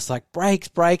I was just like, brakes,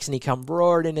 and he come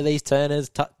roaring into these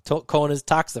turners, corners,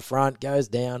 tucks the front, goes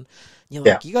down. You're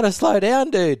like, you got to slow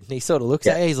down, dude. And he sort of looks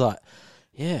at you. He's like,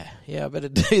 yeah, I better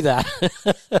do that.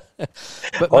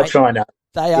 But I'll mate, try and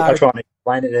they I'll are. try and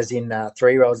explain it as in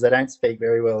 3-year-olds. They don't speak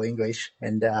very well English,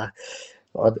 and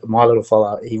my little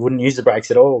fella, he wouldn't use the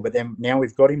brakes at all. But then now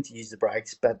we've got him to use the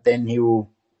brakes, but then he will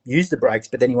use the brakes,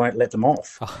 but then he won't let them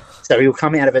off. So he'll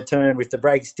come out of a turn with the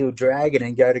brakes still dragging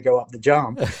and go up the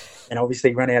jump, and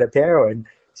obviously run out of power. And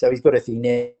so he's got a thing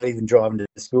now, even driving to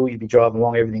school, you'd be driving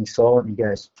along, everything's silent, and he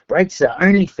goes, brakes are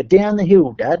only for down the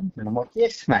hill, Dad. And I'm like,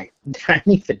 yes, mate,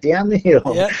 only for down the hill.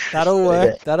 Yeah, that'll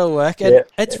work. Yeah. That'll work. And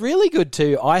it's really good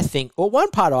too, I think. Well,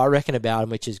 one part I reckon about them,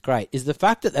 which is great, is the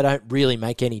fact that they don't really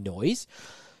make any noise.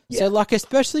 Yeah. So, like,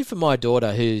 especially for my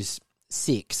daughter who's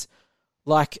 6,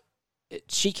 like,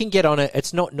 she can get on it.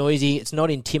 It's not noisy. It's not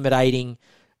intimidating.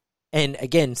 And,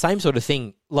 again, same sort of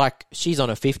thing. Like, she's on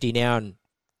a 50 now and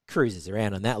cruises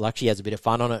around on that. Like, she has a bit of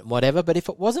fun on it and whatever. But if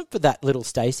it wasn't for that little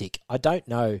Stasic, I don't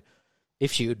know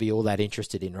if she would be all that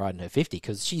interested in riding her 50,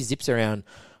 because she zips around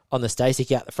on the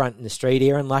Stasic out the front in the street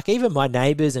here. And, like, even my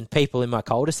neighbours and people in my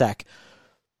cul-de-sac,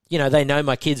 you know, they know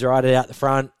my kids ride it out the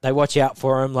front. They watch out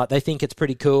for them. Like, they think it's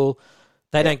pretty cool.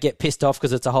 They don't get pissed off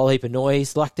because it's a whole heap of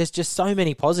noise. Like, there's just so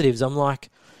many positives. I'm like,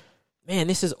 man,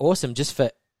 this is awesome just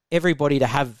for everybody to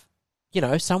have, you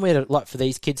know, somewhere to, like, for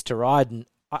these kids to ride. And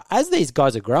as these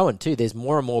guys are growing too, there's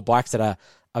more and more bikes that are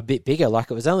a bit bigger.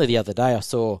 Like, it was only the other day I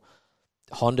saw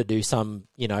Honda do some,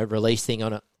 you know, release thing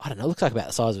on it. I don't know, it looks like about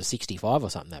the size of a 65 or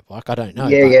something, that bike. I don't know.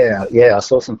 Yeah. I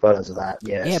saw some photos of that.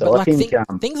 Yeah, so but I think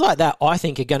things like that, I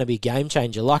think, are going to be game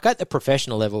changer. Like, at the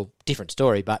professional level, different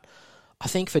story, but I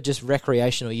think for just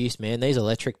recreational use, man, these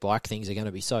electric bike things are going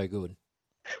to be so good.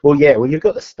 Well, you've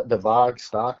got the Varg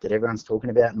Stark that everyone's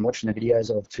talking about and watching the videos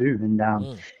of too. And,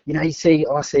 you know, I see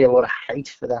a lot of hate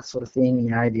for that sort of thing. You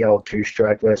know, the old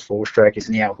 2-stroke versus 4-stroke is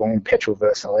now gone petrol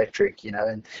versus electric, you know,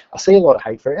 and I see a lot of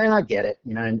hate for it. And I get it,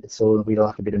 you know, and it's all a bit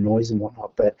like a bit of noise and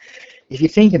whatnot. But if you're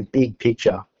thinking big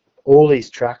picture, all these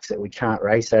tracks that we can't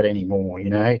race at anymore, you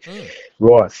know,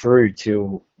 right through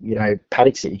to, you know,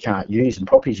 paddocks that you can't use and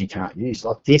properties you can't use.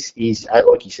 Like, this is,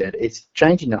 like you said, it's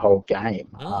changing the whole game.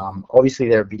 Obviously,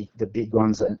 the big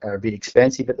ones are a bit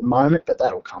expensive at the moment, but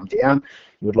that'll come down,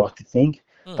 you would like to think.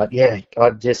 But, yeah,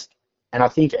 I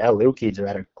think our little kids are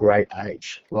at a great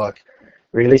age. Like,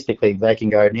 realistically, they can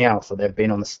go now, so they've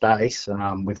been on the Stace.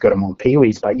 We've got them on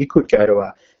Pee-wees, but you could go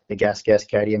to the Gas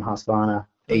KTM Husqvarna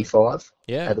E5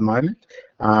 at the moment,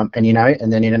 and you know,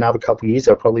 and then in another couple of years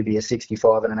there'll probably be a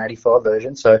 65 and an 85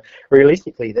 version. So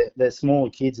realistically, the smaller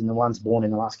kids and the ones born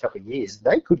in the last couple of years,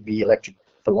 they could be electric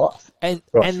for life. And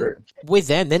through. With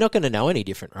them, they're not going to know any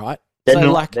different, right? They're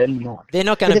not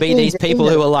going to be these people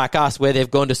who are like us, where they've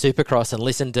gone to Supercross and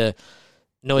listened to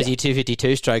noisy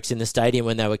 252 strokes in the stadium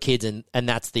when they were kids, and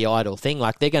that's the idle thing.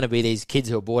 Like, they're going to be these kids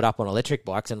who are brought up on electric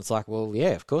bikes, and it's like, well, yeah,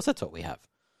 of course that's what we have.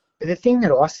 The thing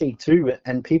that I see too,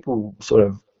 and people sort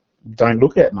of don't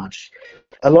look at much,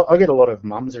 I get a lot of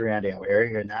mums around our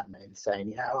area and that, and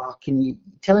saying, you know, can you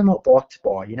tell him what bike to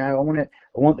buy? You know,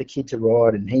 I want the kid to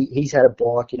ride, and he's had a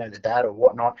bike, you know, the dad or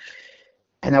whatnot.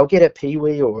 And they'll get a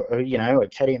Pee-wee or, you know, a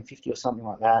KTM 50 or something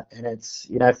like that. And it's,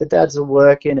 you know, if the dads are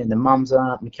working and the mums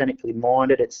aren't mechanically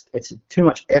minded, it's too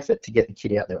much effort to get the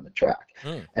kid out there on the track.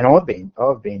 And I've been,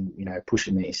 you know,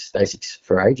 pushing these Stasics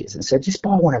for ages and said, just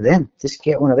buy one of them. Just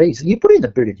get one of these. You put it in the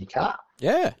boot of your car.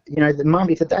 Yeah. You know, the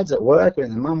mum, if the dad's at work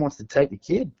and the mum wants to take the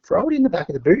kid, throw it in the back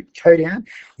of the boot, go down.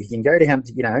 You can go down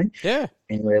to, you know,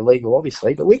 anywhere legal,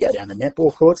 obviously, but we go down the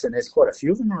netball courts and there's quite a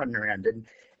few of them riding around,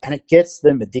 and it gets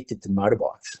them addicted to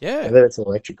motorbikes, whether it's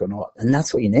electric or not. And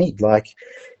that's what you need. Like,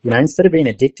 you know, instead of being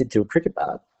addicted to a cricket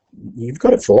bat, you've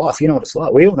got it for life. You know what it's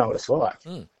like. We all know what it's like.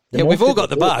 Yeah, we've all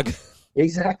got the bug.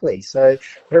 Exactly. So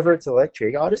whether it's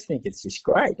electric, I just think it's just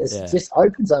great. It just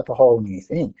opens up a whole new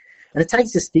thing. And it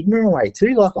takes the stigma away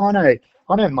too. Like, I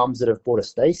know mums that have bought a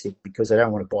Stasic because they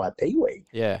don't want to buy a Pee-wee.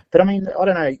 Yeah. But I mean, I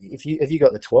don't know have you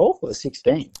got the 12 or the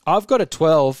 16? I've got a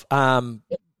 12.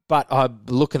 But I'm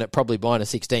looking at probably buying a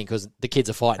 16 because the kids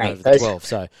are fighting over the 12.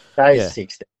 So those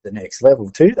 16 the next level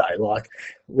too, though. Like,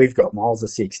 we've got Miles of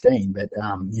 16, but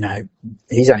you know,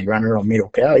 he's only running on middle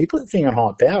power. You put the thing on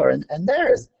high power, and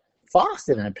they're as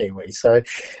faster than a Pee-wee. So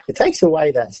it takes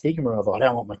away that stigma of, I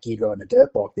don't want my kid riding a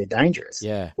dirt bike, they're dangerous.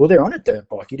 Yeah. Well, they're on a dirt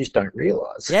bike, you just don't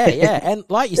realise. Yeah. And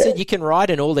like you said, you can ride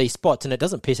in all these spots and it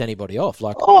doesn't piss anybody off.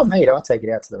 Like, oh, mate, I take it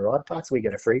out to the ride parks. We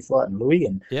get a free flight in Louis,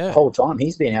 and the whole time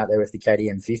he's been out there with the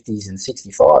KTM 50s and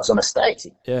 65s on a state.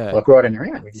 Yeah. Like, riding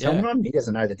around with his helmet on. He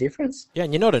doesn't know the difference. Yeah,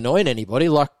 and you're not annoying anybody.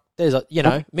 Like, there's a, you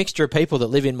know, mixture of people that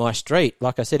live in my street,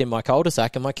 like I said, in my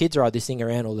cul-de-sac, and my kids ride this thing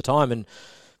around all the time, and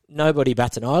nobody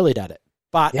bats an eyelid at it.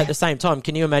 But at the same time,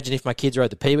 can you imagine if my kids rode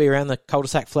the Pee-wee around the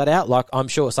cul-de-sac flat out? Like, I'm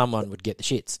sure someone would get the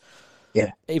shits.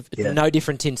 Yeah. No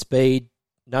difference in speed,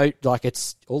 no, like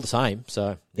it's all the same.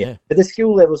 So yeah. But the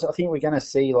skill levels, I think we're going to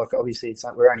see, like, obviously it's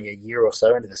not, we're only a year or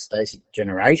so into the Stacey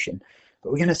generation,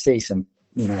 but we're going to see some,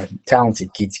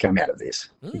 talented kids come out of this.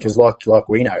 Because like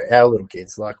we know, our little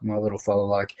kids, like my little fella,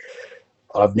 like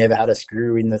I've never had a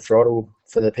screw in the throttle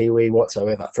for the Pee-wee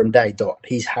whatsoever from day dot.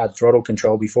 He's had throttle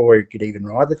control before he could even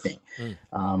ride the thing.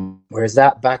 Whereas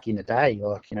that back in the day,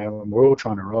 like, when we're all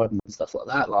trying to ride and stuff like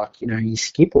that, like, you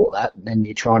skip all that and then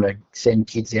you're trying to send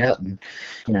kids out and,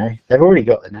 they've already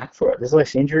got the knack for it. There's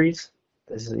less injuries.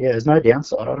 There's no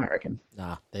downside, I don't reckon.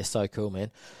 Nah, they're so cool,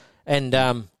 man. And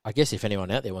I guess if anyone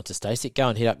out there wants a Stasic, go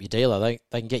and hit up your dealer.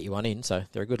 They can get you one in, so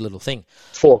they're a good little thing.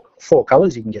 Four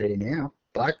colours you can get it in now.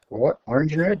 Black, white,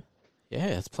 orange and red. Yeah,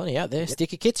 there's plenty out there.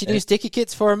 Sticker kits. You do sticker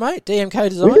kits for them, mate? DMK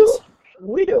Designs?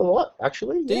 We do a lot,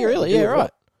 actually. Do you really? Yeah,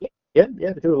 right. Yeah,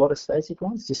 we do a lot of Stasic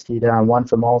ones. Just did one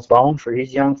for Miles Bowen for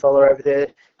his young fella over there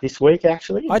this week,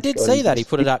 actually. I did see that. He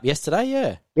put it up yesterday,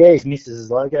 yeah. Yeah, his missus'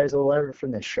 logos all over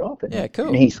from their shop. And, yeah, cool.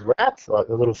 And he's wrapped. Like,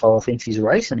 the little fella thinks he's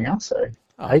racing now, so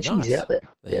nice. He's out there.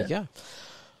 There you go.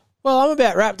 Well, I'm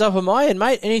about wrapped up on my end,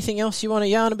 mate. Anything else you want to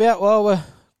yarn about while we've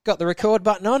got the record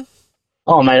button on?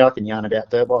 Oh, mate, I can yarn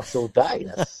about dirt bikes all day.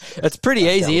 It's pretty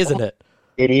easy, isn't it?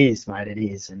 It is, mate, it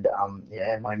is. And,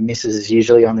 my missus is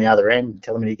usually on the other end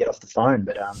telling me to get off the phone,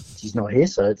 but she's not here,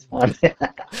 so it's fine.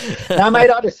 No, mate,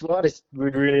 I just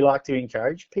would really like to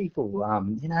encourage people,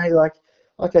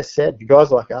 like I said,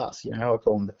 guys like us, I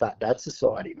call them the Fat Dad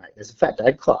Society, mate. There's a Fat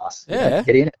Dad class. Yeah.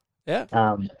 Get in it. Yeah.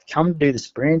 Come do the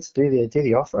sprints, do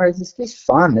the off-roads. It's just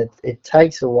fun. It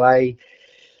takes away,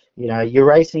 you're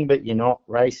racing, but you're not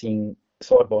racing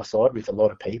side by side with a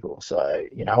lot of people. So,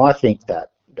 I think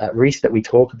that risk that we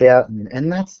talk about,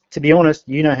 and that's, to be honest,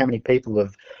 how many people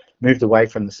have moved away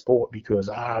from the sport because,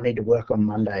 I need to work on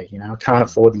Monday, I can't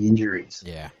afford the injuries.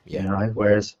 Yeah.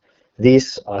 Whereas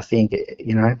this, I think,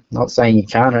 not saying you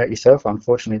can't hurt yourself.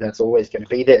 Unfortunately, that's always going to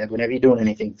be there whenever you're doing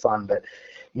anything fun, but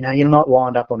you're not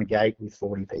lined up on a gate with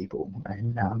 40 people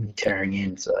and you're tearing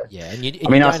in. So yeah, and you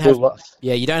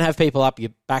don't have people up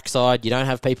your backside. You don't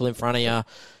have people in front of you.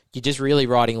 You're just really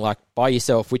riding like by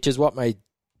yourself, which is what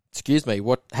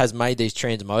has made these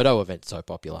Transmoto events so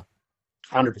popular.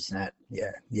 100%.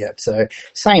 Yeah. So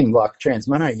same like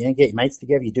Transmoto. You get your mates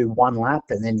together. You do one lap,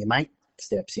 and then your mate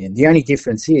steps in. The only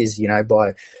difference is,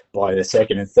 by the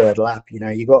second and third lap,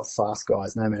 you got fast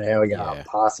guys. No matter how you are,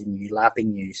 passing you,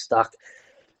 lapping you, stuck.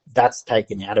 That's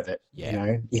taken out of it.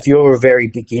 Yeah. If you're a very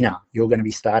beginner, you're going to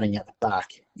be starting at the back.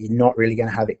 You're not really going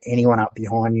to have anyone up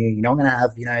behind you. You're not going to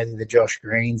have, the Josh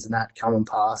Greens and that coming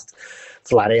past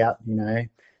flat out.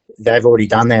 They've already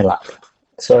done their lap.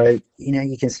 So,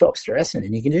 you can stop stressing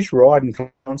and you can just ride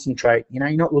and concentrate. You're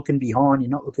not looking behind. You're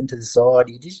not looking to the side.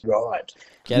 You just ride.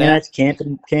 It's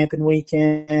camping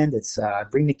weekend. It's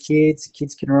bring the kids. The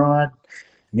kids can ride.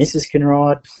 Missus can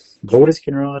ride. Daughters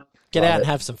can ride. Get out and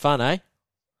have some fun, eh?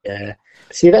 Yeah.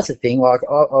 See, that's the thing. Like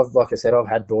I said, I've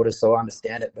had daughters, so I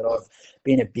understand it. But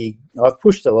I've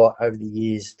pushed a lot over the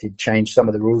years to change some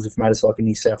of the rules of motorcycle in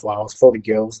New South Wales for the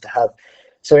girls to have.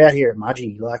 So out here at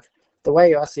Mudgee, like the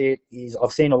way I see it is,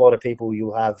 I've seen a lot of people.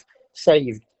 You'll have,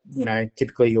 say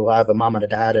typically you'll have a mum and a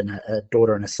dad and a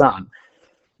daughter and a son.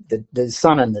 The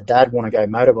son and the dad want to go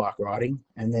motorbike riding,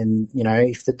 and then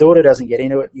if the daughter doesn't get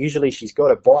into it, usually she's got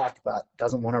a bike but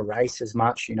doesn't want to race as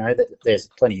much. There's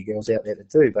plenty of girls out there that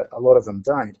do, but a lot of them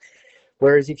don't.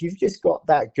 Whereas if you've just got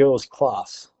that girls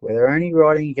class where they're only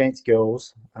riding against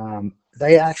girls,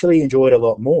 they actually enjoy it a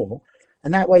lot more,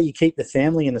 and that way you keep the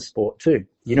family in the sport too.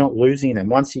 You're not losing them.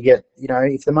 Once you get,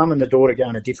 if the mum and the daughter go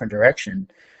in a different direction,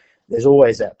 there's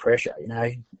always that pressure,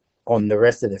 on the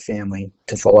rest of the family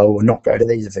to follow or not go to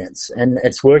these events. And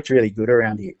it's worked really good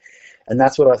around here. And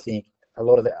that's what I think a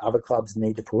lot of the other clubs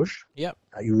need to push. Yep.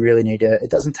 You really need to,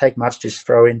 it doesn't take much, just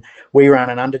throw in, we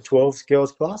run an under 12s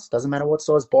girls class, doesn't matter what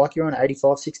size bike you're on,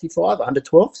 85, 65, under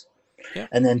 12s. Yep.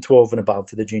 And then 12 and above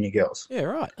for the junior girls. Yeah,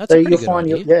 right. That's a pretty good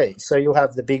idea. So you'll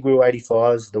have the big wheel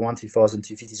 85s, the 125s and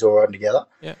 250s all riding together.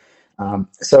 Yeah.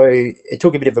 So it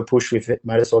took a bit of a push with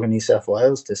Motorcycle New South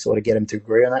Wales to sort of get them to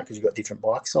agree on that, because you've got different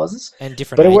bike sizes. And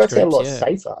different but it age works groups, out a lot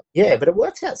safer. Yeah, but it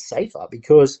works out safer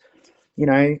because,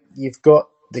 you've got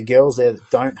the girls there that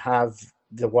don't have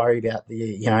the worry about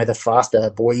the faster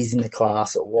boys in the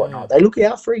class or whatnot. They look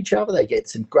out for each other. They get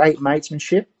some great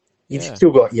matesmanship. You've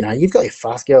still got, you've got your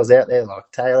fast girls out there like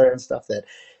Taylor and stuff that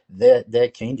they're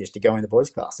keen just to go in the boys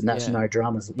class, and that's no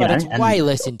dramas. But it's way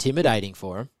less intimidating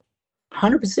for them.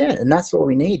 100%, and that's what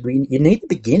we need. You need the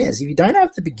beginners. If you don't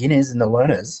have the beginners and the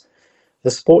learners,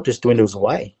 the sport just dwindles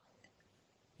away.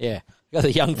 Yeah, Got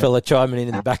the young fella chiming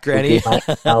in the background here. Mate.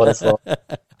 Know what it's like.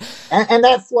 And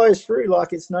that flows through.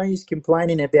 Like, it's no use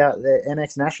complaining about the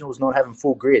MX Nationals not having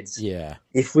full grids. Yeah.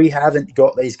 If we haven't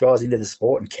got these guys into the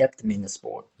sport and kept them in the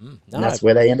sport, and that's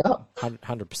where they end up.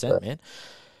 100%, man.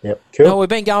 Yep, cool. No, we've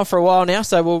been going for a while now,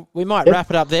 so we might wrap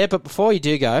it up there. But before you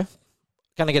do go,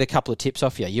 going to get a couple of tips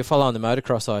off you. You're following the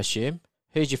motocross, I assume.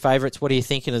 Who's your favourites? What are you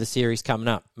thinking of the series coming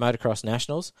up? Motocross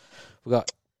Nationals. We've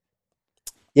got...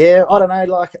 Yeah, I don't know.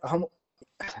 Like,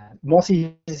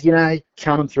 Mossy's,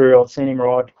 coming through. I've seen him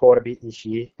ride quite a bit this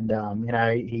year. And,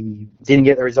 he didn't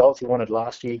get the results he wanted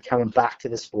last year, coming back to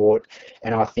the sport.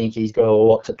 And I think he's got a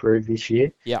lot to prove this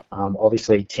year. Yeah.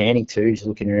 Obviously, Tanny, too, is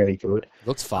looking really good.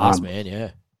 Looks fast, man,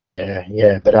 yeah.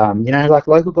 Yeah. But, like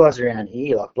local guys around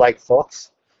here, like Blake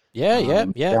Fox. Yeah.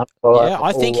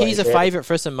 I think he's a favourite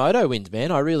for some moto wins,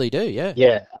 man. I really do, yeah.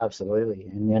 Yeah, absolutely.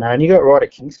 And, and you got Ryder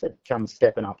Kingsford come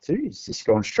stepping up too. He's just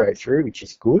gone straight through, which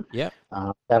is good. Yeah.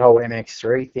 That whole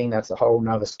MX3 thing, that's a whole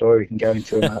nother story. We can go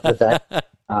into another that,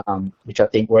 which I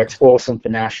think works awesome for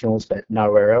nationals, but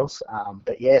nowhere else.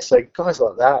 But yeah, so guys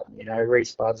like that,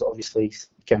 Reece Budd's obviously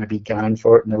going to be gunning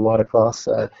for it in the lighter class.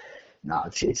 So, no,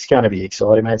 it's going to be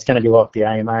exciting, mate. It's going to be like the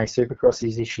AMA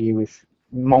Supercrosses this year with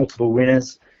multiple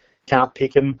winners. Can't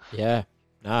pick them. Yeah,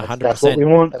 no, 100%. That's what we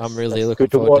want. I'm really looking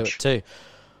forward to it too.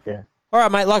 Yeah. All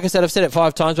right, mate. Like I said, I've said it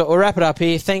 5 times, but we'll wrap it up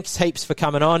here. Thanks heaps for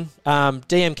coming on.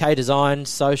 DMK Design,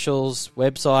 socials,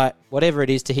 website, whatever it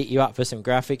is to hit you up for some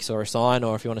graphics or a sign,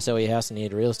 or if you want to sell your house and you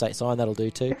need a real estate sign, that'll do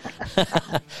too.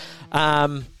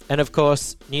 And of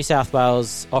course, New South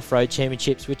Wales Off-Road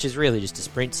Championships, which is really just a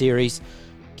sprint series.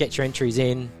 Get your entries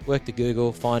in, work the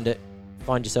Google, find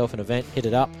yourself an event, hit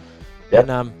it up. Yep.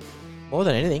 And more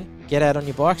than anything, get out on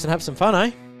your bikes and have some fun,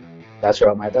 eh? That's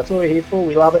right, mate. That's what we're here for.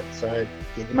 We love it. So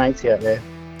get your mates out there.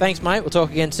 Thanks, mate. We'll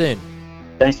talk again soon.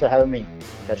 Thanks for having me.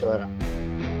 Catch you later.